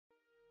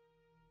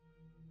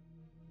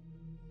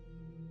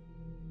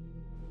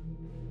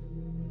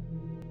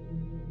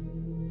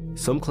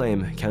Some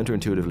claim,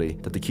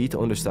 counterintuitively, that the key to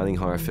understanding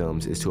horror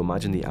films is to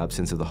imagine the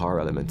absence of the horror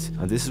element,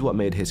 and this is what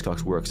made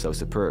Hitchcock's work so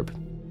superb.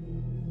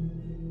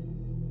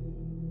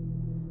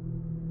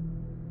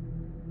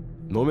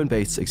 Norman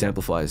Bates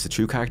exemplifies the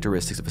true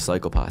characteristics of a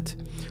psychopath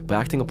by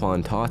acting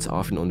upon thoughts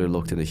often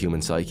underlooked in the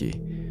human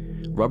psyche.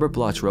 Robert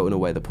Bloch wrote in a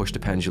way that pushed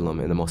the pendulum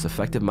in the most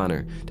effective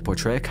manner to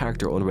portray a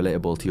character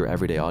unrelatable to your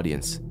everyday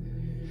audience.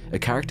 A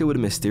character with a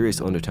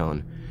mysterious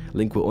undertone,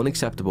 linked with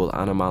unacceptable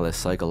anomalous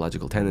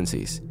psychological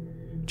tendencies.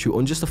 Through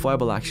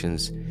unjustifiable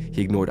actions,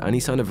 he ignored any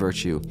sign of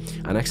virtue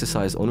and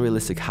exercised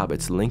unrealistic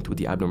habits linked with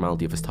the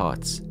abnormality of his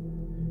thoughts.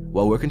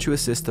 While working through a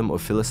system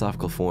of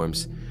philosophical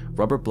forms,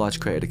 Robert Bloch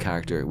created a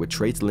character with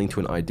traits linked to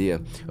an idea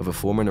of a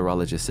former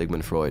neurologist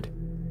Sigmund Freud.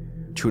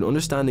 Through an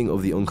understanding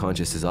of the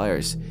unconscious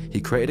desires,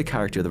 he created a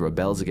character that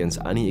rebels against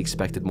any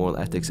expected moral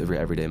ethics of your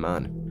everyday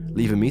man,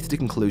 leaving me to the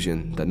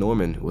conclusion that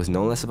Norman was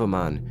no less of a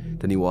man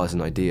than he was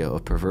an idea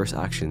of perverse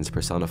actions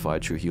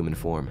personified through human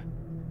form.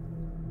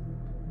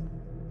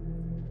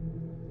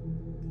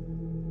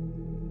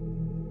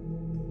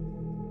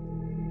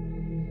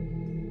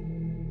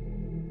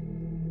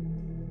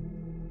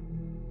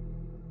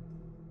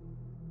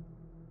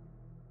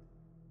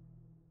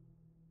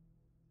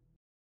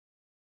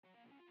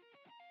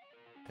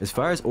 As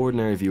far as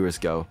ordinary viewers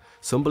go,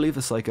 some believe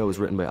the Psycho was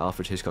written by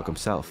Alfred Hitchcock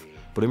himself,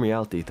 but in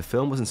reality, the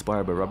film was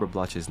inspired by Robert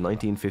Bloch's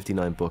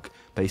 1959 book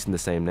based on the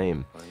same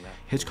name.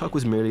 Hitchcock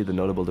was merely the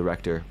notable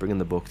director, bringing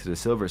the book to the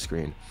silver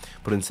screen,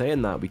 but in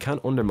saying that, we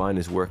can't undermine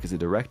his work as a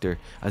director,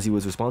 as he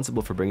was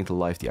responsible for bringing to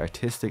life the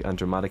artistic and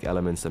dramatic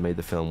elements that made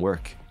the film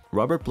work.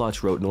 Robert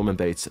Bloch wrote Norman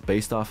Bates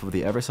based off of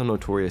the ever so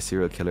notorious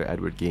serial killer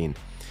Edward Gein.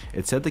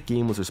 It's said that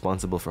Gein was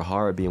responsible for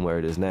horror being where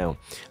it is now,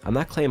 and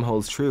that claim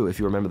holds true if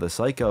you remember that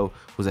Psycho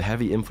was a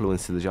heavy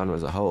influence to the genre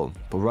as a whole,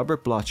 but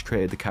Robert Bloch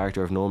created the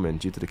character of Norman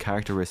due to the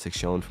characteristics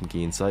shown from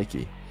Gein's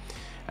psyche.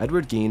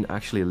 Edward Gein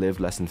actually lived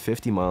less than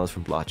 50 miles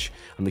from Bloch,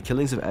 and the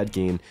killings of Ed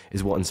Gein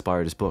is what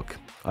inspired his book.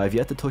 I have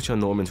yet to touch on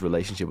Norman's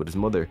relationship with his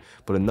mother,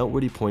 but a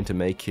noteworthy point to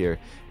make here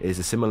is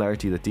the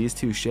similarity that these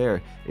two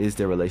share is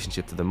their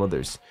relationship to their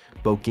mothers.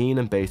 Both Gein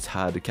and Bates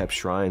had kept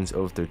shrines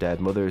of their dead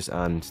mothers,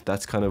 and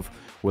that's kind of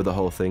where the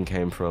whole thing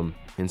came from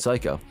in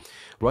Psycho.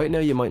 Right now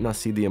you might not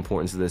see the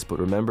importance of this, but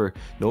remember,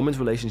 Norman's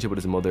relationship with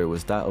his mother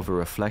was that of a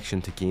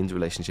reflection to Gein's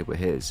relationship with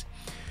his.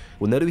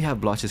 Well, now that we have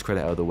Bloch's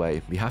credit out of the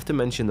way, we have to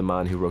mention the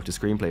man who wrote the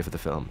screenplay for the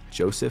film,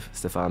 Joseph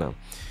Stefano.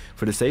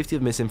 For the safety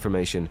of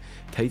misinformation,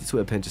 take this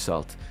with a pinch of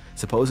salt.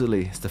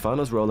 Supposedly,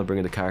 Stefano's role in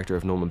bringing the character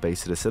of Norman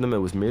Bates to the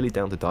cinema was merely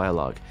down to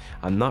dialogue,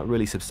 and not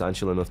really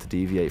substantial enough to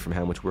deviate from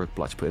how much work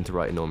Bloch put into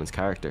writing Norman's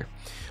character.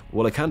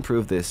 While I can't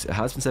prove this, it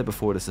has been said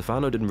before that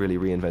Stefano didn't really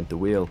reinvent the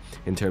wheel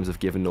in terms of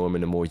giving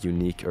Norman a more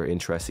unique or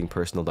interesting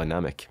personal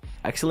dynamic.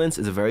 Excellence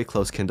is a very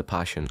close kin to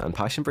passion, and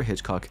passion for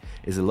Hitchcock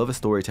is a love of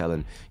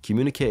storytelling,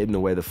 communicated in a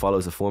way that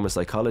follows a form of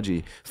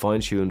psychology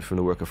fine-tuned from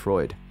the work of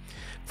Freud.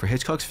 For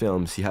Hitchcock's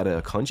films, he had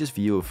a conscious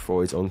view of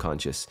Freud's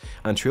unconscious,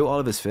 and through all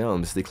of his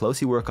films, they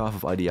closely work off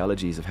of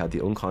ideologies of how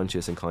the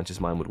unconscious and conscious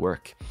mind would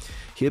work.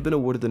 He had been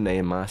awarded the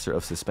name Master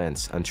of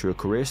Suspense, and through a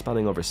career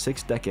spanning over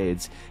 6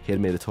 decades, he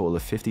had made a total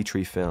of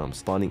 53 films,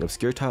 spawning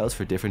obscure titles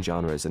for different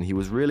genres, and he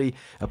was really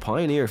a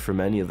pioneer for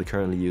many of the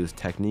currently used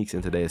techniques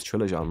in today's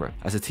thriller genre.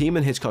 As a theme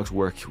in Hitchcock's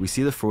work, we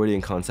see the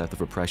Freudian concept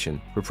of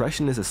repression.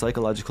 Repression is a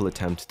psychological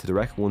attempt to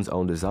direct one's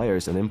own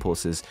desires and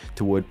impulses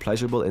toward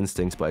pleasurable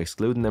instincts by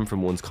excluding them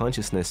from one's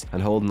consciousness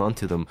and holding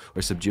onto them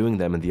or subduing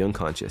them in the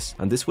unconscious.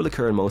 And this will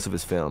occur in most of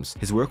his films.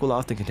 His work will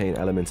often contain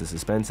elements of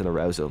suspense and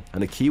arousal,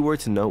 and a key word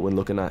to note when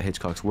looking at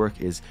Hitchcock's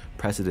work is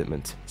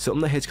presentiment.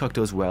 Something that Hitchcock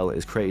does well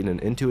is creating an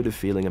intuitive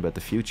feeling about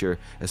the future,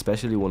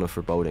 especially one of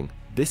foreboding.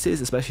 This is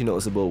especially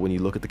noticeable when you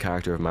look at the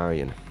character of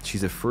Marion.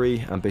 She's a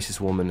free,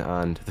 ambitious woman,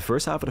 and the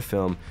first half of the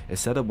film is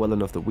set up well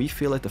enough that we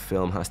feel like the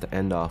film has to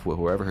end off with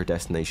wherever her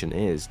destination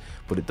is,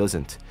 but it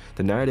doesn't.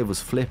 The narrative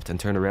was flipped and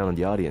turned around on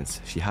the audience.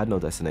 She had no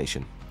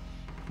destination.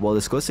 While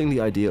discussing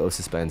the idea of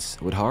suspense,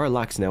 what horror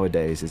lacks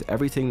nowadays is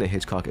everything that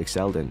Hitchcock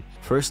excelled in.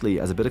 Firstly,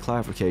 as a bit of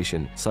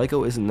clarification,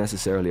 Psycho isn't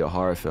necessarily a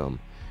horror film.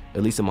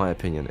 At least in my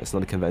opinion, it's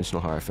not a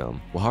conventional horror film.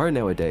 With horror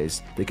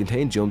nowadays, they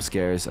contain jump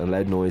scares and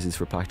loud noises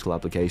for practical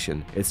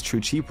application. It's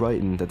through cheap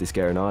writing that they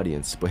scare an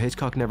audience, but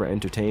Hitchcock never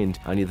entertained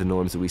any of the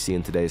norms that we see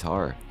in today's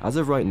horror. As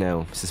of right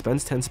now,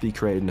 suspense tends to be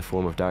created in the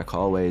form of dark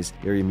hallways,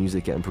 eerie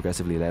music getting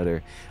progressively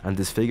louder, and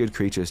disfigured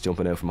creatures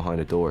jumping out from behind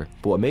a door.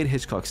 But what made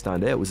Hitchcock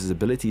stand out was his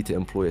ability to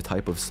employ a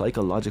type of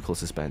psychological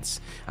suspense,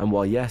 and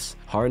while yes,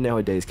 horror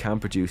nowadays can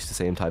produce the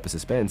same type of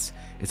suspense,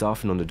 it's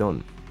often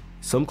underdone.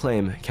 Some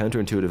claim,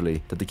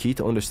 counterintuitively, that the key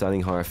to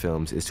understanding horror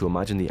films is to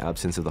imagine the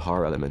absence of the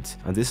horror element,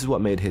 and this is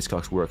what made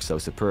Hitchcock's work so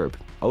superb.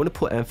 I want to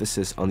put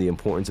emphasis on the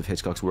importance of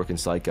Hitchcock's work in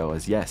Psycho,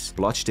 as yes,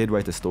 Bloch did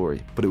write the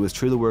story, but it was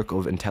through the work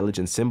of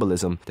intelligent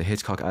symbolism that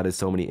Hitchcock added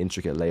so many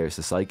intricate layers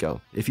to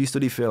Psycho. If you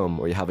study film,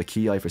 or you have a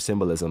key eye for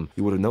symbolism,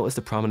 you would have noticed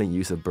the prominent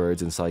use of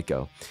birds in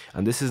Psycho,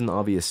 and this is an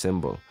obvious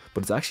symbol,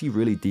 but it's actually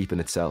really deep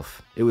in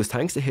itself. It was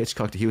thanks to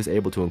Hitchcock that he was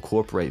able to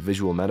incorporate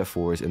visual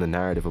metaphors in the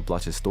narrative of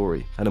Bloch's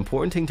story. An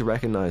important thing to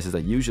recognize is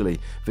that usually,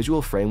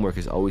 visual framework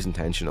is always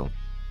intentional.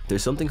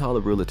 There's something called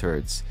a rule of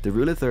thirds. The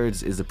rule of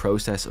thirds is the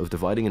process of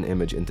dividing an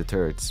image into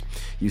thirds,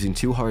 using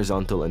 2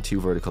 horizontal and 2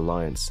 vertical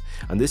lines.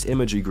 And this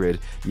imagery grid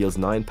yields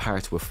 9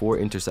 parts with 4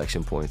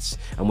 intersection points.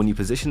 And when you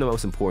position the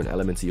most important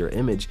elements of your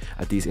image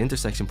at these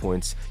intersection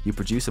points, you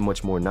produce a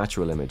much more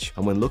natural image.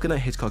 And when looking at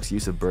Hitchcock's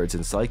use of birds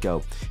in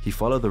Psycho, he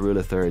followed the rule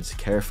of thirds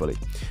carefully,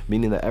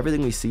 meaning that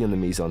everything we see in the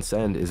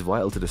mise-en-scène is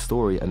vital to the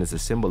story and is a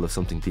symbol of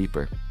something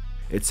deeper.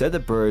 It's said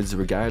that birds,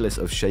 regardless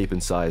of shape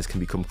and size, can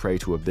become prey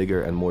to a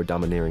bigger and more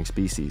domineering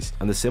species,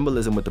 and the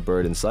symbolism with the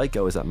bird in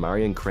Psycho is that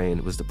Marion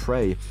Crane was the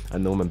prey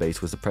and Norman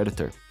Bates was the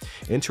predator.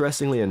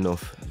 Interestingly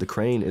enough, the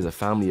crane is a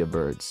family of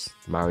birds.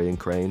 Marion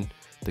Crane,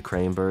 the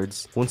crane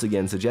birds, once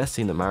again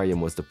suggesting that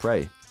Marion was the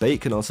prey. Bait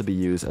can also be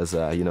used as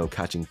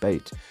catching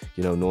bait.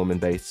 Norman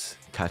Bates,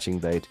 catching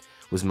bait.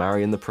 Was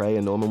Marion the prey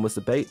and Norman was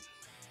the bait?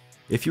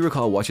 If you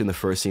recall watching the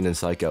first scene in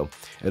Psycho,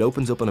 it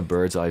opens up on a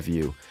bird's eye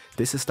view.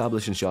 This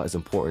establishing shot is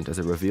important as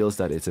it reveals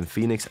that it's in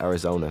Phoenix,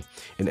 Arizona.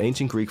 In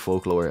ancient Greek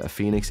folklore, a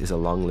phoenix is a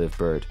long-lived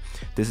bird.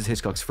 This is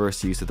Hitchcock's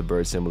first use of the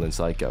bird symbol in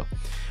Psycho.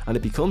 And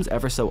it becomes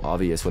ever so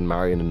obvious when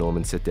Marion and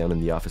Norman sit down in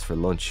the office for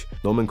lunch.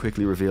 Norman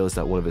quickly reveals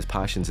that one of his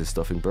passions is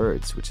stuffing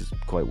birds, which is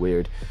quite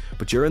weird.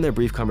 But during their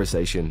brief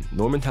conversation,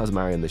 Norman tells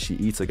Marion that she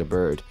eats like a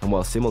bird, and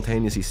while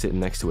simultaneously sitting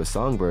next to a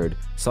songbird,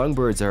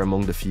 songbirds are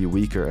among the few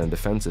weaker and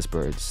defenseless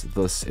birds,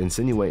 thus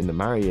insinuating that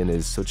Marion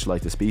is such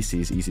like the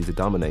species easy to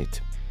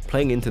dominate,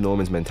 playing into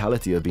Norman's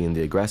mentality of being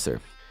the aggressor.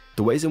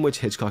 The ways in which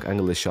Hitchcock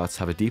angled his shots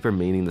have a deeper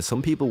meaning that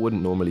some people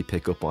wouldn't normally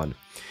pick up on.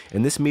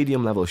 In this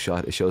medium level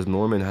shot, it shows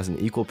Norman has an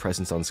equal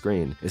presence on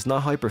screen. It's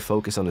not hyper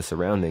focused on his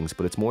surroundings,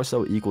 but it's more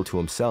so equal to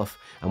himself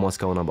and what's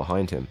going on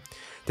behind him.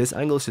 This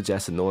angle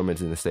suggests that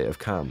Norman's in a state of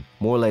calm,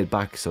 more laid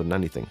back so than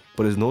anything.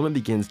 But as Norman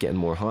begins getting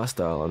more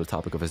hostile on the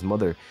topic of his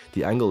mother,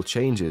 the angle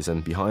changes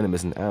and behind him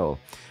is an owl.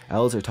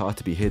 Owls are thought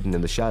to be hidden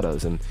in the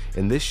shadows, and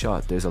in this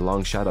shot there's a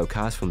long shadow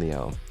cast from the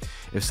owl.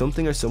 If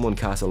something or someone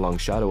casts a long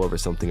shadow over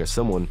something or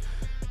someone,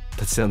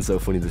 that sounds so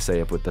funny to say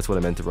it, but that's what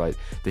I meant to write,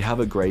 they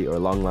have a great or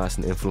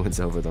long-lasting influence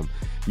over them,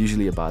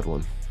 usually a bad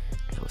one.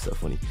 That was so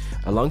funny.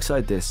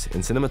 Alongside this,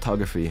 in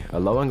cinematography, a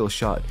low angle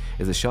shot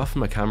is a shot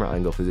from a camera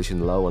angle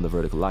positioned low on the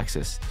vertical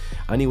axis,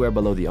 anywhere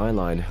below the eye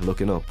line,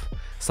 looking up.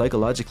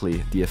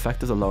 Psychologically, the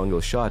effect of the low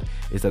angle shot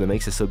is that it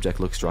makes the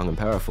subject look strong and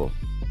powerful.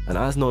 And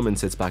as Norman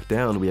sits back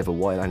down, we have a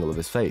wide angle of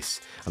his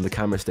face, and the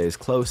camera stays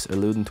close,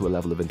 alluding to a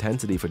level of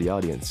intensity for the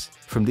audience.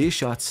 From these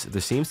shots,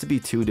 there seems to be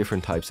 2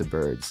 different types of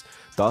birds.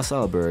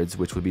 Docile birds,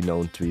 which would be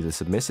known to be the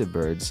submissive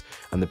birds,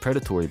 and the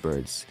predatory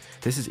birds.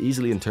 This is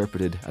easily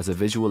interpreted as a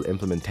visual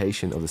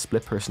implementation of the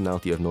split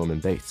personality of Norman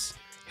Bates.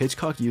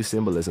 Hitchcock used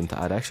symbolism to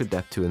add extra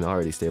depth to an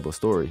already stable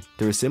story.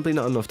 There is simply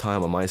not enough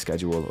time on my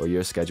schedule or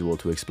your schedule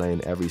to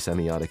explain every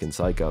semiotic in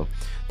Psycho.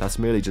 That's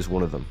merely just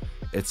one of them.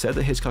 It's said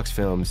that Hitchcock's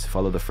films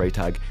follow the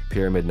Freytag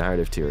pyramid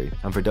narrative theory,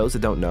 and for those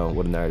that don't know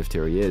what a narrative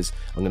theory is,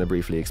 I'm going to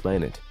briefly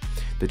explain it.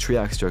 The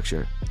triac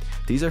structure.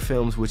 These are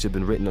films which have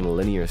been written on a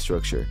linear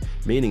structure,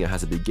 meaning it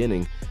has a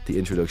beginning, the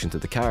introduction to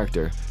the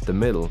character, the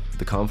middle,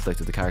 the conflict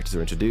that the characters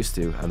are introduced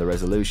to, and the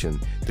resolution,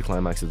 the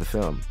climax of the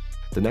film.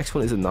 The next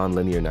one is a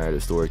non-linear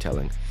narrative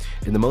storytelling.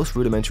 In the most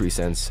rudimentary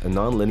sense, a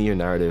non-linear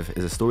narrative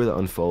is a story that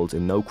unfolds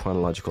in no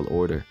chronological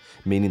order,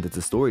 meaning that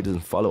the story doesn't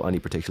follow any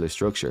particular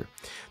structure.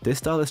 This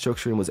style of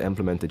structuring was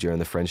implemented during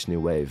the French New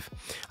Wave,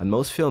 and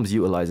most films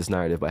utilize this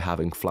narrative by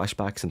having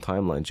flashbacks and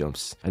timeline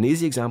jumps. An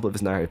easy example of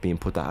this narrative being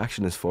put to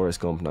action is Forrest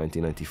Gump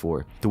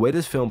 1994. The way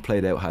this film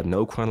played out had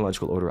no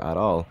chronological order at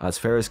all, as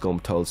Forrest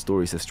Gump told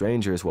stories to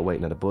strangers while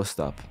waiting at a bus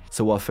stop.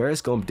 So while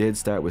Forrest Gump did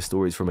start with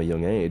stories from a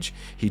young age,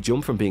 he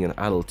jumped from being an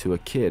adult to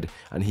a kid,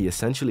 and he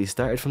essentially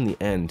started from the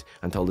end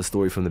and told the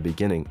story from the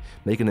beginning,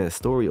 making it a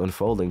story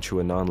unfolding through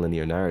a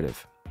non-linear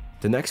narrative.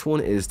 The next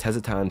one is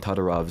Tzvetan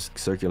Todorov's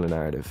circular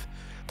narrative.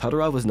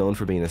 Todorov was known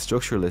for being a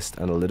structuralist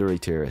and a literary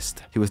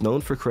theorist. He was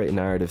known for creating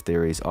narrative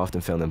theories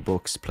often found in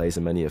books, plays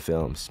and many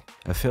films.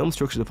 A film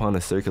structured upon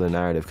a circular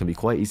narrative can be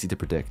quite easy to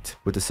predict.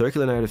 With the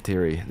circular narrative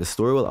theory, the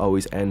story will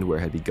always end where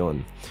it had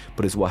begun,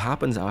 but it's what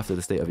happens after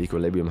the state of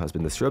equilibrium has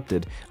been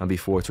disrupted and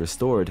before it's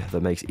restored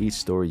that makes each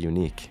story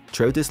unique.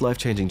 Throughout this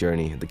life-changing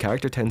journey, the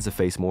character tends to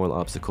face moral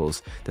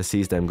obstacles that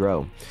sees them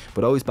grow,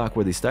 but always back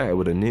where they started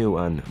with a new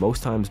and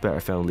most times better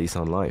found lease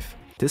on life.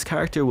 This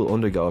character will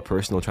undergo a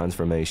personal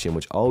transformation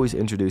which always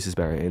introduces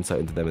better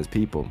insight into them as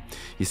people.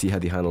 You see how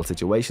they handle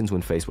situations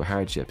when faced with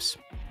hardships.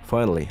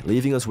 Finally,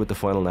 leaving us with the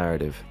final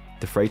narrative,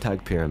 the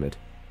Freytag Pyramid.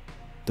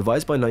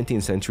 Devised by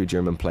 19th century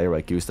German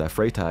playwright Gustav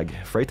Freytag,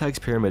 Freytag's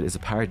pyramid is a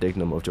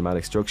paradigm of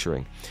dramatic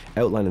structuring,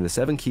 outlining the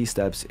 7 key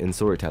steps in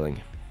storytelling.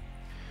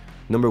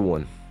 Number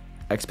 1.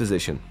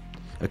 Exposition.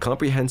 A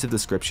comprehensive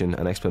description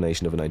and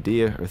explanation of an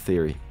idea or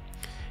theory.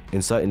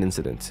 Inciting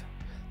incident.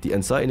 The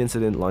inciting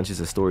incident launches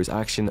the story's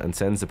action and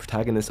sends the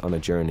protagonist on a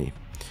journey.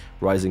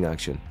 Rising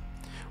action.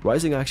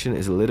 Rising action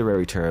is a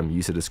literary term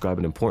used to describe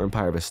an important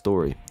part of a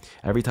story.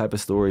 Every type of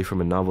story from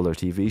a novel or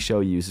TV show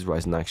uses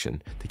rising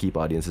action to keep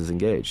audiences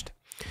engaged.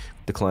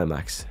 The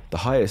climax. The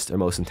highest or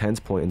most intense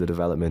point in the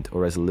development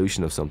or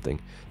resolution of something.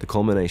 The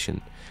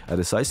culmination. A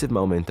decisive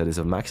moment that is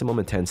of maximum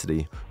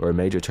intensity or a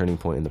major turning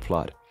point in the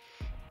plot.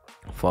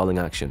 Falling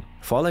action.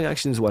 Falling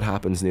action is what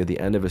happens near the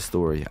end of a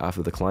story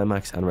after the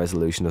climax and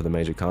resolution of the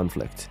major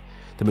conflict.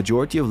 The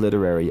majority of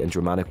literary and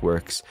dramatic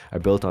works are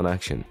built on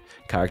action,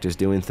 characters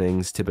doing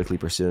things, typically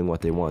pursuing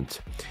what they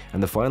want.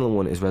 And the final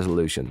one is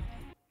resolution.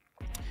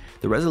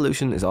 The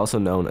resolution is also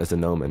known as the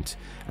denouement,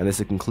 and is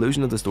the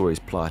conclusion of the story's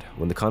plot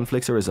when the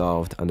conflicts are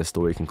resolved and the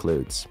story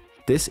concludes.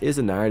 This is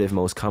the narrative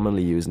most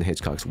commonly used in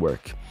Hitchcock's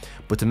work.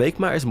 But to make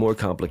matters more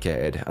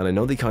complicated, and I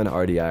know they kinda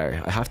already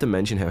are, I have to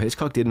mention how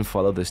Hitchcock didn't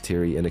follow this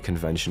theory in a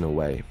conventional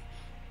way.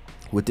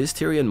 With this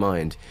theory in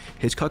mind,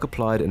 Hitchcock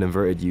applied an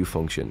inverted U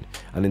function,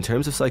 and in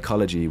terms of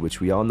psychology, which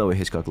we all know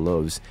Hitchcock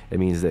loves, it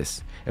means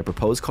this: a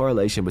proposed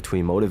correlation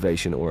between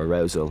motivation or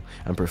arousal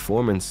and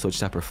performance such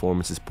that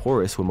performance is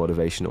porous when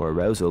motivation or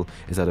arousal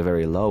is at a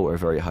very low or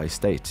very high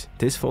state.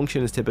 This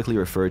function is typically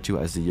referred to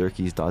as the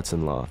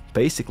Yerkes-Dodson law.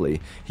 Basically,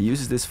 he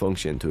uses this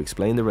function to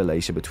explain the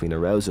relation between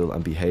arousal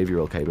and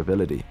behavioral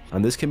capability,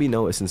 and this can be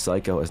noticed in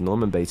Psycho as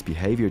Norman Bates'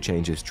 behavior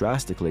changes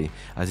drastically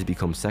as he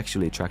becomes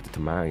sexually attracted to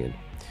Marion.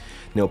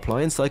 Now,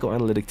 applying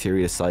psychoanalytic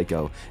theory to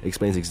Psycho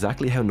explains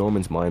exactly how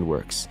Norman's mind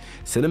works.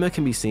 Cinema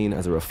can be seen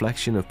as a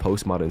reflection of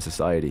postmodern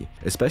society,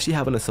 especially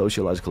having a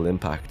sociological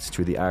impact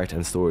through the art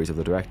and stories of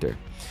the director.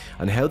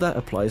 And how that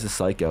applies to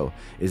Psycho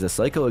is that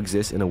Psycho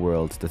exists in a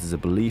world that is a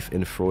belief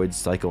in Freud's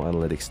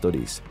psychoanalytic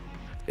studies.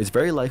 It's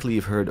very likely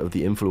you've heard of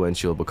the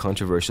influential but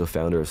controversial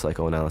founder of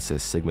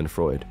psychoanalysis, Sigmund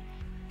Freud.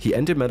 He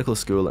entered medical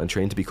school and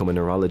trained to become a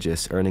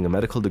neurologist, earning a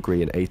medical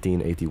degree in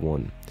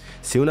 1881.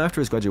 Soon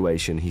after his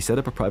graduation, he set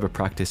up a private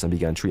practice and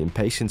began treating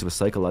patients with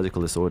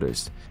psychological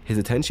disorders. His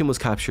attention was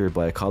captured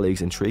by a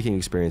colleague's intriguing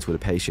experience with a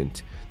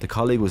patient. The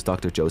colleague was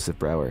Dr. Joseph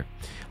Brauer,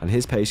 and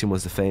his patient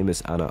was the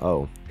famous Anna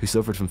O, who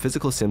suffered from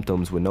physical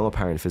symptoms with no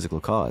apparent physical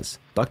cause.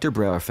 Dr.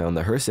 Brauer found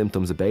that her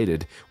symptoms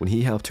abated when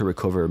he helped her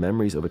recover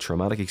memories of a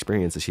traumatic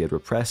experience that she had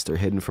repressed or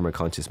hidden from her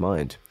conscious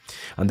mind.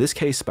 And this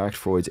case sparked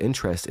Freud's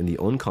interest in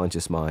the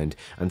unconscious mind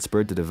and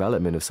spurred the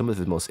development of some of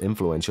his most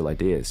influential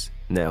ideas.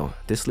 Now,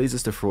 this leads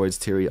us to Freud's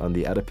theory on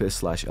the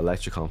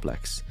Oedipus/Electra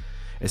complex.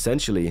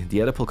 Essentially, the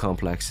Oedipal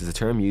complex is a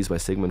term used by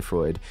Sigmund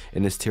Freud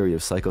in his theory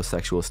of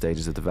psychosexual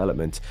stages of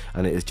development,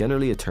 and it is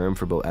generally a term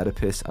for both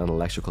Oedipus and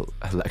Electra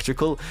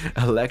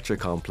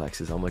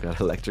complexes. Oh my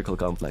god, electrical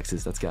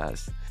complexes, that's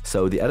gas.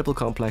 So the Oedipal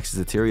complex is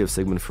a theory of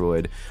Sigmund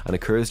Freud and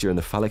occurs during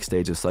the phallic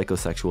stage of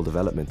psychosexual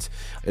development.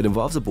 It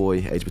involves a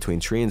boy aged between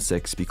 3 and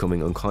 6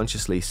 becoming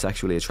unconsciously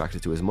sexually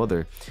attracted to his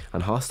mother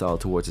and hostile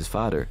towards his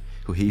father,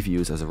 who he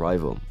views as a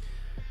rival.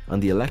 And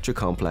the Electra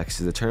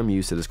complex is a term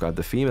used to describe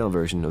the female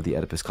version of the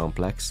Oedipus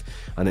complex,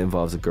 and it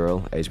involves a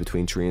girl aged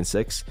between 3 and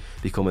 6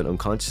 becoming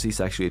unconsciously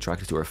sexually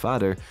attracted to her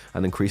father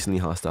and increasingly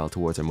hostile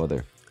towards her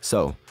mother.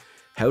 So,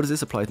 how does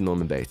this apply to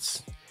Norman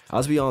Bates?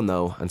 As we all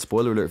know, and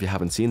spoiler alert if you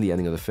haven't seen the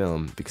ending of the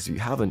film, because if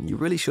you haven't, you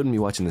really shouldn't be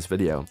watching this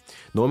video,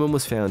 Norman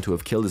was found to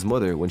have killed his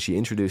mother when she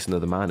introduced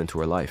another man into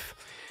her life.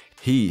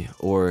 He,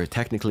 or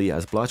technically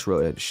as Bloch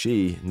wrote it,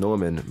 she,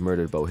 Norman,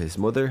 murdered both his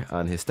mother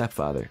and his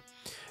stepfather.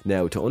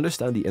 Now, to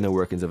understand the inner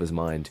workings of his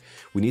mind,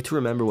 we need to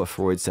remember what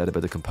Freud said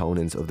about the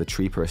components of the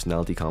 3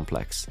 personality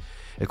complex.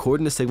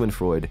 According to Sigmund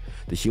Freud,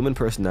 the human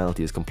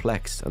personality is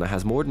complex and it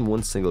has more than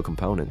one single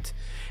component.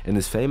 In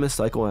his famous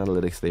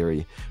psychoanalytic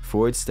theory,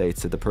 Freud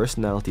states that the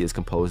personality is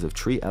composed of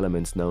 3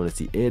 elements known as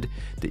the id,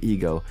 the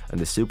ego, and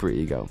the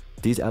superego.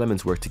 These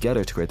elements work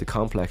together to create the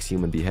complex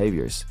human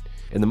behaviors.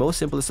 In the most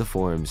simplest of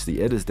forms,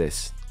 the id is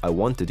this: I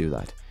want to do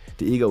that.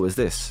 The ego is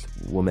this: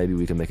 well, maybe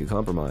we can make a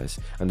compromise.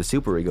 And the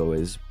superego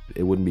is: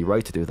 it wouldn't be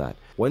right to do that.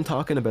 When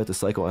talking about the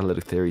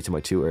psychoanalytic theory to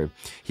my tutor,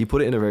 he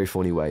put it in a very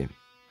funny way.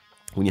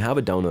 When you have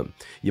a donut,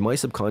 you might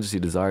subconsciously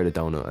desire the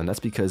donut, and that's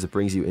because it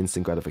brings you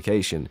instant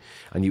gratification,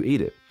 and you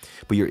eat it.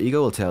 But your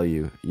ego will tell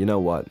you, you know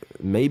what,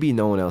 maybe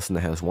no one else in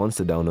the house wants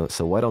the donut,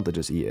 so why don't they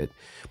just eat it?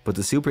 But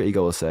the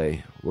superego will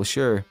say, well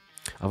sure,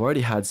 I've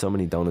already had so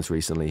many donuts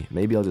recently,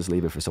 maybe I'll just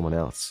leave it for someone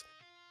else.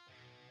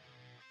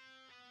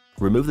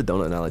 Remove the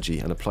donut analogy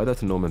and apply that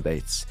to Norman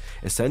Bates.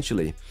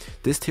 Essentially,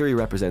 this theory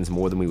represents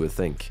more than we would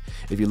think.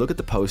 If you look at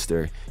the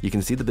poster, you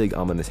can see the big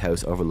ominous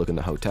house overlooking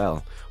the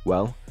hotel.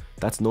 Well,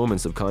 that's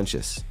Norman's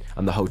subconscious,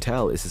 and the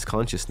hotel is his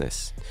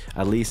consciousness.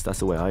 At least that's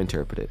the way I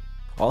interpret it.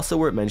 Also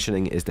worth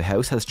mentioning is the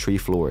house has 3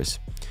 floors.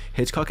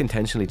 Hitchcock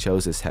intentionally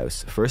chose this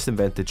house, first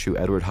invented through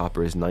Edward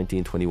Hopper's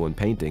 1921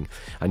 painting,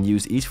 and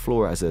used each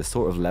floor as a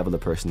sort of level of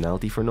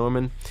personality for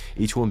Norman,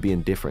 each one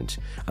being different,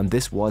 and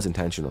this was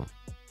intentional.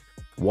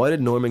 Why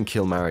did Norman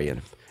kill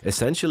Marion?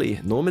 Essentially,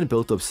 Norman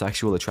built up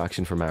sexual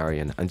attraction for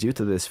Marion, and due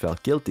to this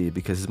felt guilty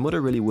because his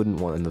mother really wouldn't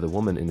want another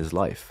woman in his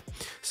life.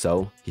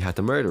 So, he had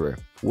to murder her.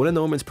 One of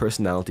Norman's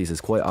personalities is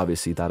quite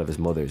obviously that of his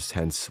mother's,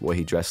 hence why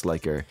he dressed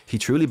like her. He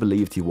truly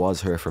believed he was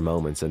her for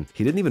moments, and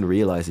he didn't even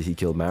realise that he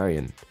killed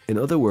Marion. In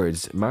other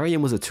words,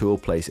 Marion was a tool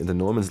placed into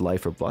Norman's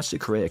life for Bloch to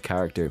create a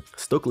character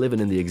stuck living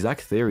in the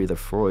exact theory that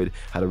Freud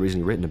had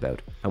originally written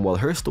about. And while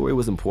her story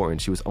was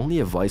important, she was only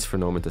a vice for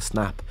Norman to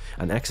snap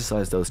and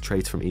exercise those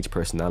traits from each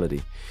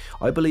personality.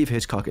 I believe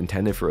Hitchcock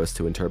intended for us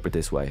to interpret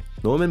this way.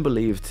 Norman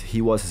believed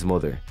he was his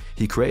mother.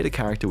 He created a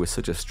character with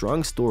such a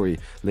strong story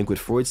linked with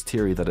Freud's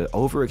theory that it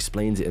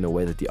over-explains it in a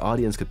way that the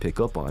audience could pick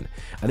up on.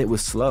 And it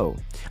was slow,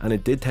 and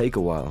it did take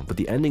a while, but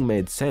the ending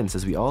made sense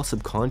as we all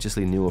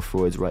subconsciously knew of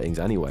Freud's writings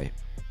anyway.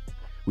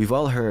 We've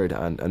all heard,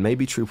 and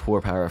maybe through poor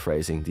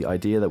paraphrasing, the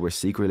idea that we're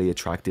secretly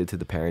attracted to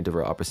the parent of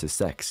our opposite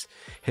sex.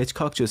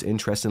 Hitchcock just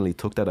interestingly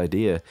took that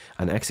idea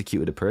and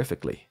executed it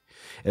perfectly.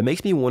 It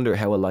makes me wonder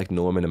how alike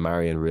Norman and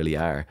Marion really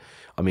are.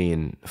 I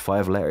mean,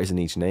 5 letters in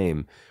each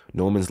name.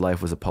 Norman's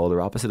life was a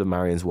polar opposite of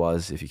Marion's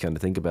was, if you kind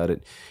of think about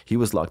it. He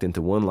was locked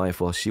into one life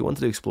while she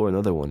wanted to explore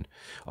another one.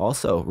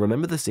 Also,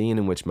 remember the scene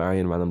in which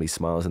Marion randomly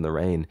smiles in the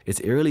rain?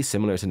 It's eerily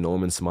similar to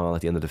Norman's smile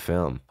at the end of the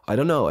film. I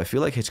don't know, I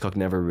feel like Hitchcock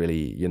never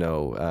really,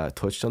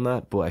 touched on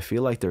that, but I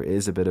feel like there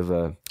is a bit of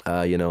a,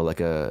 like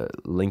a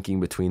linking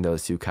between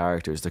those two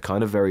characters. They're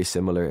kind of very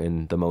similar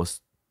in the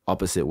most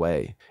opposite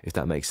way, if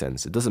that makes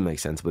sense. It doesn't make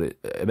sense, but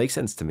it makes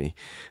sense to me.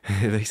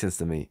 It makes sense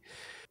to me.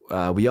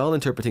 We all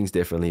interpret things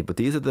differently, but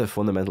these are the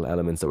fundamental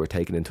elements that were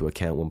taken into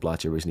account when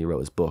Bloch originally wrote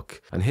his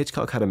book. And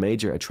Hitchcock had a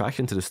major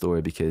attraction to the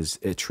story because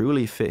it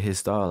truly fit his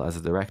style as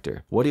a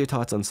director. What are your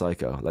thoughts on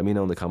Psycho? Let me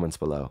know in the comments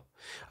below.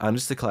 And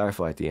just to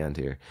clarify at the end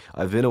here,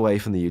 I've been away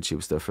from the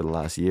YouTube stuff for the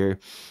last year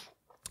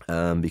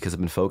because I've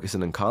been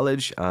focusing on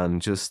college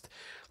and just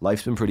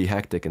life's been pretty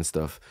hectic and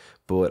stuff,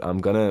 but I'm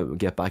gonna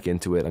get back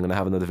into it. I'm gonna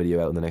have another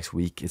video out in the next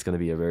week. It's gonna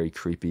be a very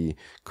creepy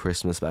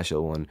Christmas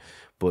special one,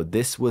 but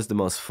this was the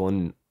most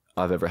fun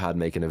I've ever had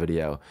making a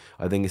video.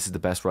 I think this is the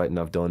best writing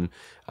I've done,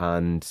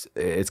 and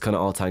it's kind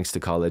of all thanks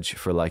to college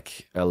for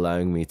like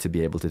allowing me to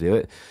be able to do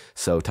it.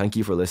 So thank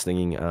you for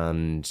listening,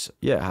 and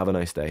yeah, have a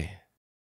nice day.